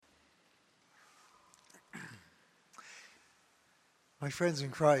My friends in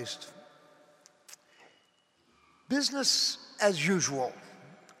Christ, business as usual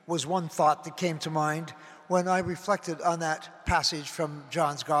was one thought that came to mind when I reflected on that passage from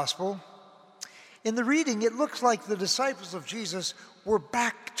John's Gospel. In the reading, it looks like the disciples of Jesus were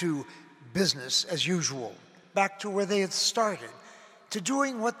back to business as usual, back to where they had started, to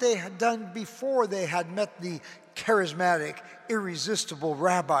doing what they had done before they had met the charismatic, irresistible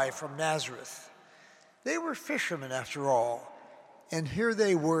rabbi from Nazareth. They were fishermen after all, and here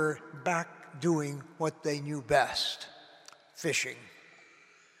they were back doing what they knew best, fishing.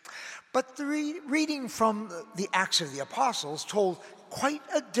 But the reading from the Acts of the Apostles told quite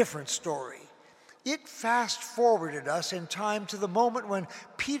a different story. It fast-forwarded us in time to the moment when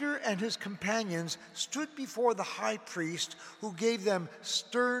Peter and his companions stood before the high priest, who gave them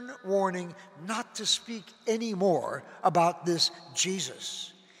stern warning not to speak any more about this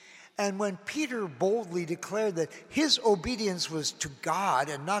Jesus. And when Peter boldly declared that his obedience was to God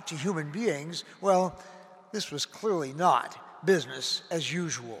and not to human beings, well, this was clearly not business as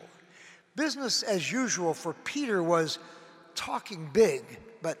usual. Business as usual for Peter was talking big,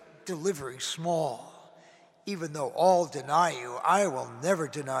 but delivering small. Even though all deny you, I will never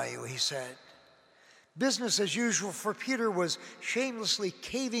deny you, he said. Business as usual for Peter was shamelessly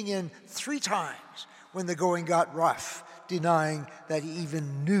caving in 3 times when the going got rough, denying that he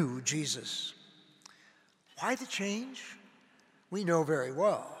even knew Jesus. Why the change? We know very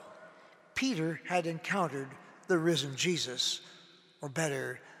well. Peter had encountered the risen Jesus, or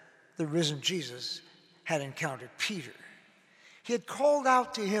better, the risen Jesus had encountered Peter. He had called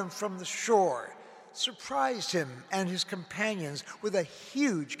out to him from the shore, surprised him and his companions with a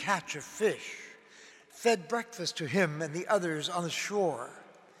huge catch of fish, fed breakfast to him and the others on the shore,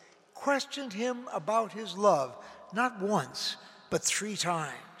 questioned him about his love not once, but 3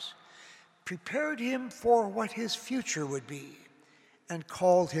 times, prepared him for what his future would be, and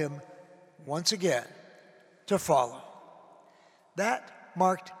called him once again to follow. That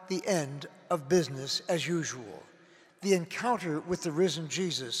marked the end of business as usual. The encounter with the risen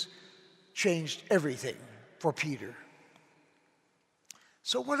Jesus changed everything for Peter.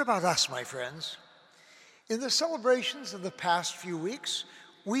 So what about us, my friends? In the celebrations of the past few weeks,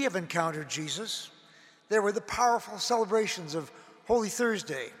 we have encountered Jesus. There were the powerful celebrations of Holy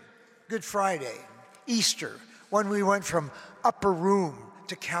Thursday, Good Friday, Easter, when we went from upper room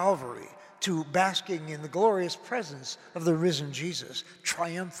to Calvary, to basking in the glorious presence of the risen Jesus,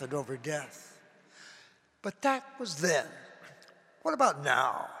 triumphant over death. But that was then. What about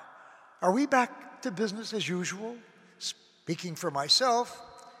now? Are we back to business as usual? Speaking for myself,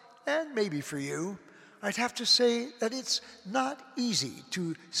 and maybe for you, I'd have to say that it's not easy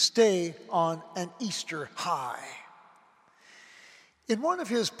to stay on an Easter high. In one of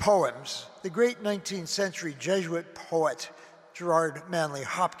his poems, the great 19th century Jesuit poet Gerard Manley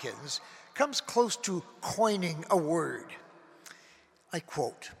Hopkins comes close to coining a word. I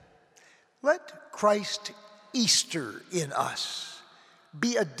quote, "Let Christ Easter in us,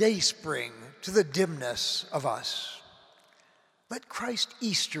 be a dayspring to the dimness of us." Let Christ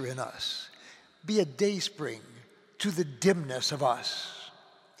Easter in us, be a dayspring to the dimness of us.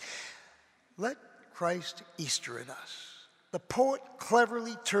 Let Christ Easter in us. The poet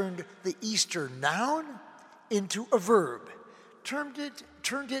cleverly turned the Easter noun into a verb, turned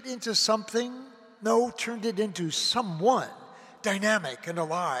it into something, turned it into someone dynamic and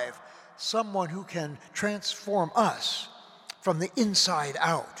alive, someone who can transform us from the inside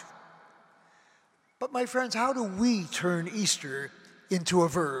out. But my friends, how do we turn Easter into a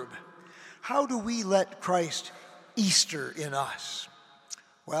verb? How do we let Christ Easter in us?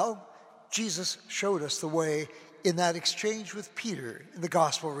 Well, Jesus showed us the way in that exchange with Peter in the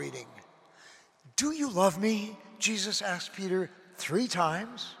gospel reading. "Do you love me?" Jesus asked Peter 3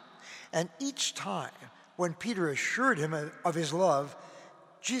 times. And each time when Peter assured him of his love,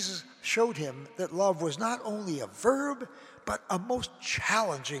 Jesus showed him that love was not only a verb, but a most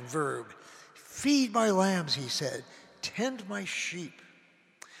challenging verb. "Feed my lambs," he said. "Tend my sheep."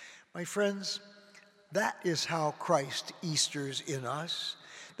 My friends, that is how Christ Easters in us.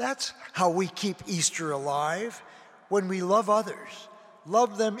 That's how we keep Easter alive, when we love others,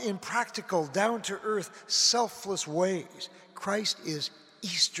 love them in practical, down-to-earth, selfless ways. Christ is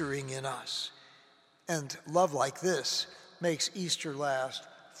Eastering in us. And love like this makes Easter last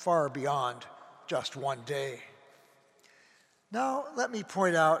far beyond just one day. Now, let me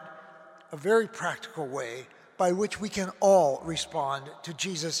point out a very practical way by which we can all respond to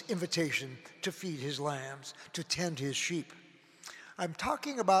Jesus' invitation to feed his lambs, to tend his sheep. I'm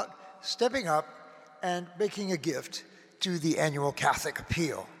talking about stepping up and making a gift to the annual Catholic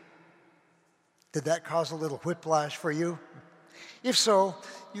Appeal. Did that cause a little whiplash for you? If so,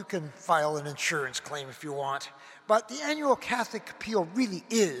 you can file an insurance claim if you want. But the annual Catholic Appeal really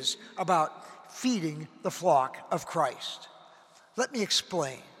is about feeding the flock of Christ. Let me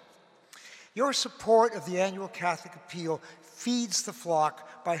explain. Your support of the annual Catholic Appeal feeds the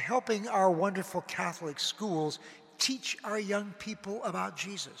flock by helping our wonderful Catholic schools teach our young people about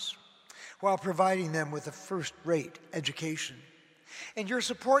Jesus, while providing them with a first-rate education. And your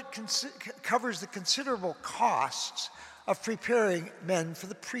support covers the considerable costs of preparing men for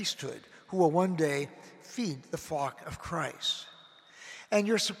the priesthood, who will one day feed the flock of Christ. And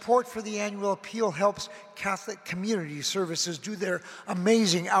your support for the annual appeal helps Catholic community services do their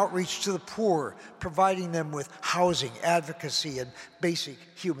amazing outreach to the poor, providing them with housing, advocacy, and basic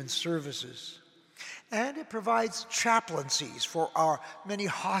human services. And it provides chaplaincies for our many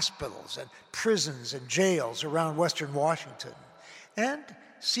hospitals and prisons and jails around Western Washington, and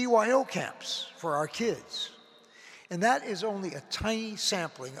CYO camps for our kids. And that is only a tiny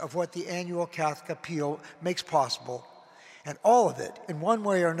sampling of what the annual Catholic Appeal makes possible, and all of it, in one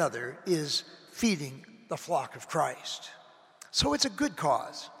way or another, is feeding the flock of Christ. So it's a good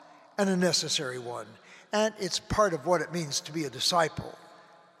cause and a necessary one, and it's part of what it means to be a disciple,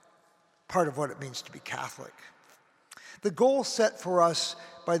 part of what it means to be Catholic. The goal set for us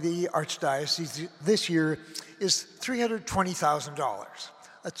by the Archdiocese this year is $320,000.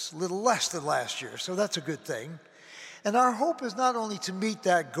 That's a little less than last year, so that's a good thing. And our hope is not only to meet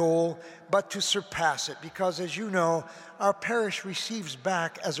that goal, but to surpass it, because as you know, our parish receives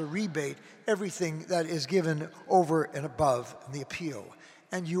back as a rebate everything that is given over and above in the appeal,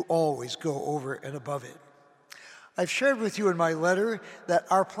 and you always go over and above it. I've shared with you in my letter that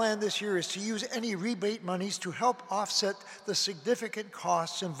our plan this year is to use any rebate monies to help offset the significant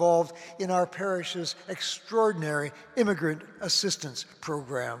costs involved in our parish's extraordinary immigrant assistance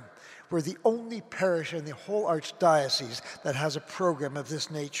program. We're the only parish in the whole Archdiocese that has a program of this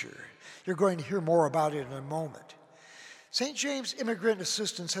nature. You're going to hear more about it in a moment. St. James Immigrant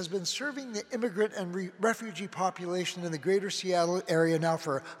Assistance has been serving the immigrant and refugee population in the greater Seattle area now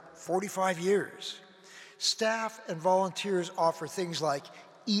for 45 years. Staff and volunteers offer things like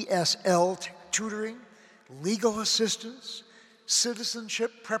ESL tutoring, legal assistance,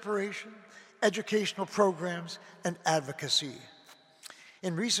 citizenship preparation, educational programs, and advocacy.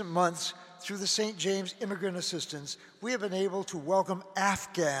 In recent months, through the St. James Immigrant Assistance, we have been able to welcome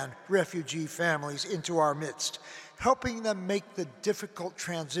Afghan refugee families into our midst, helping them make the difficult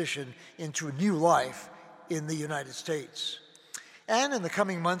transition into a new life in the United States. And in the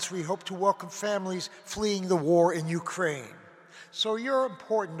coming months, we hope to welcome families fleeing the war in Ukraine. So your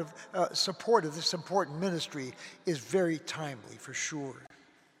support of this important ministry is very timely, for sure.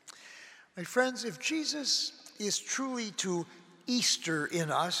 My friends, if Jesus is truly to Easter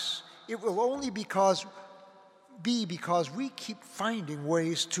in us, it will only be because we keep finding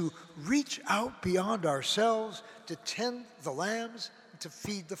ways to reach out beyond ourselves, to tend the lambs, and to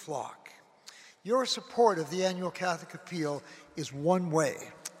feed the flock. Your support of the annual Catholic Appeal is one way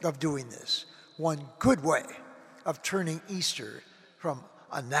of doing this, one good way of turning Easter from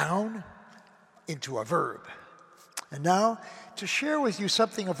a noun into a verb. And now, to share with you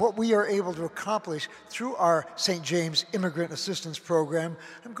something of what we are able to accomplish through our St. James Immigrant Assistance Program,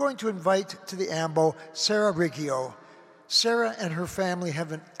 I'm going to invite to the AMBO Sarah Riggio. Sarah and her family have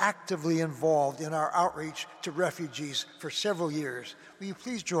been actively involved in our outreach to refugees for several years. Will you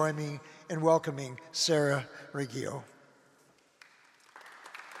please join me in welcoming Sarah Riggio?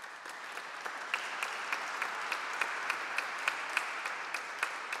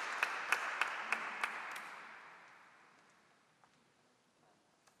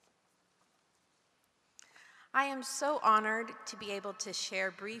 I am so honored to be able to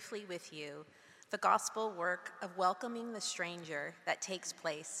share briefly with you the gospel work of welcoming the stranger that takes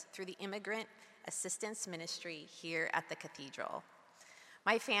place through the Immigrant Assistance Ministry here at the Cathedral.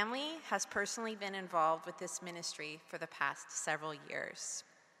 My family has personally been involved with this ministry for the past several years.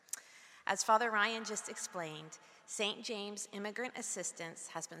 As Father Ryan just explained, St. James Immigrant Assistance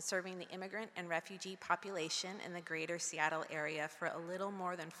has been serving the immigrant and refugee population in the greater Seattle area for a little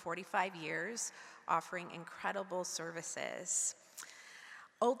more than 45 years, offering incredible services.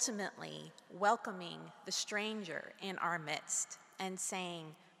 Ultimately, welcoming the stranger in our midst and saying,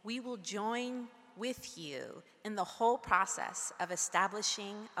 we will join with you in the whole process of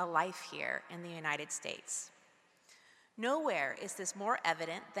establishing a life here in the United States. Nowhere is this more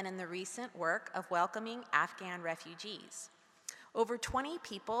evident than in the recent work of welcoming Afghan refugees. Over 20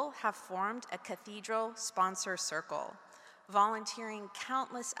 people have formed a cathedral sponsor circle, volunteering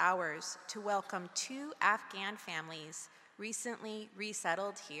countless hours to welcome 2 Afghan families recently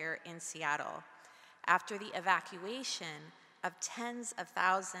resettled here in Seattle. After the evacuation, of tens of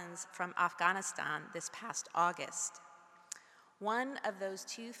thousands from Afghanistan this past August. One of those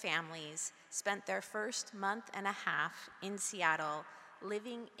two families spent their first month and a half in Seattle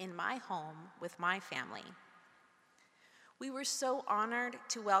living in my home with my family. We were so honored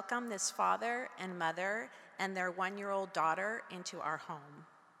to welcome this father and mother and their one-year-old daughter into our home.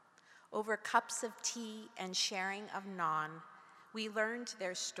 Over cups of tea and sharing of naan, we learned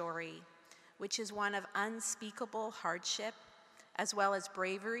their story, which is one of unspeakable hardship, as well as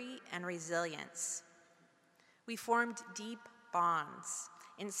bravery and resilience. We formed deep bonds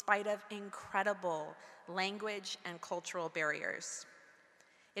in spite of incredible language and cultural barriers.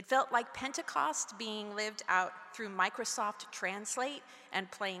 It felt like Pentecost being lived out through Microsoft Translate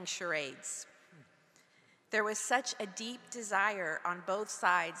and playing charades. There was such a deep desire on both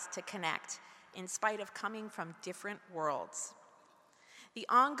sides to connect, in spite of coming from different worlds. The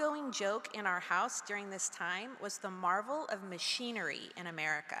ongoing joke in our house during this time was the marvel of machinery in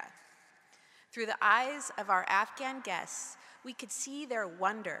America. Through the eyes of our Afghan guests, we could see their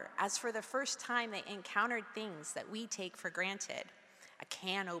wonder as for the first time they encountered things that we take for granted: a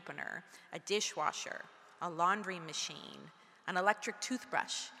can opener, a dishwasher, a laundry machine, an electric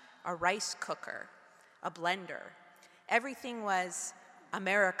toothbrush, a rice cooker, a blender. Everything was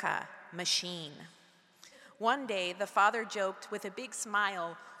America, machine. One day, the father joked with a big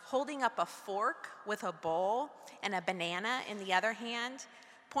smile, holding up a fork with a bowl and a banana in the other hand,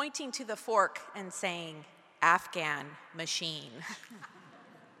 pointing to the fork and saying, "Afghan machine."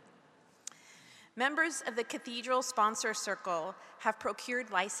 Members of the Cathedral Sponsor Circle have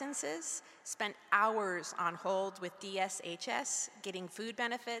procured licenses, spent hours on hold with DSHS, getting food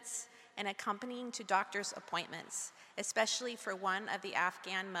benefits, and accompanying to doctor's appointments, especially for one of the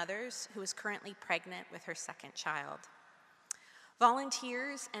Afghan mothers who is currently pregnant with her second child.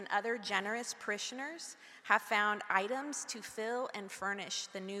 Volunteers and other generous parishioners have found items to fill and furnish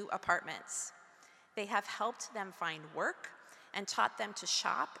the new apartments. They have helped them find work and taught them to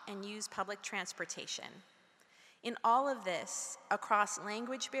shop and use public transportation. In all of this, across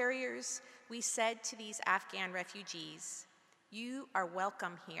language barriers, we said to these Afghan refugees, "You are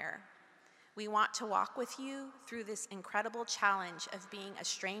welcome here. We want to walk with you through this incredible challenge of being a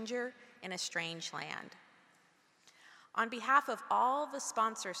stranger in a strange land." On behalf of all the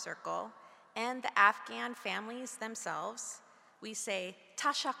Sponsor Circle and the Afghan families themselves, we say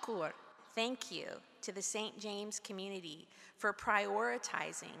tashakur, thank you, to the St. James community for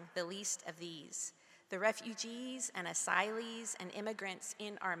prioritizing the least of these, the refugees and asylees and immigrants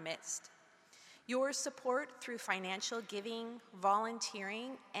in our midst. Your support through financial giving,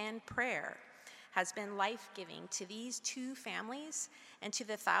 volunteering, and prayer has been life-giving to these two families and to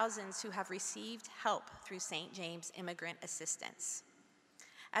the thousands who have received help through St. James Immigrant Assistance.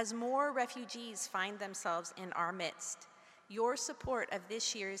 As more refugees find themselves in our midst, your support of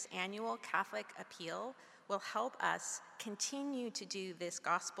this year's annual Catholic Appeal will help us continue to do this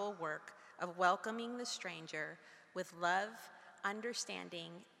gospel work of welcoming the stranger with love,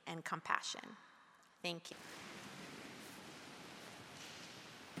 understanding, and compassion. Thank you.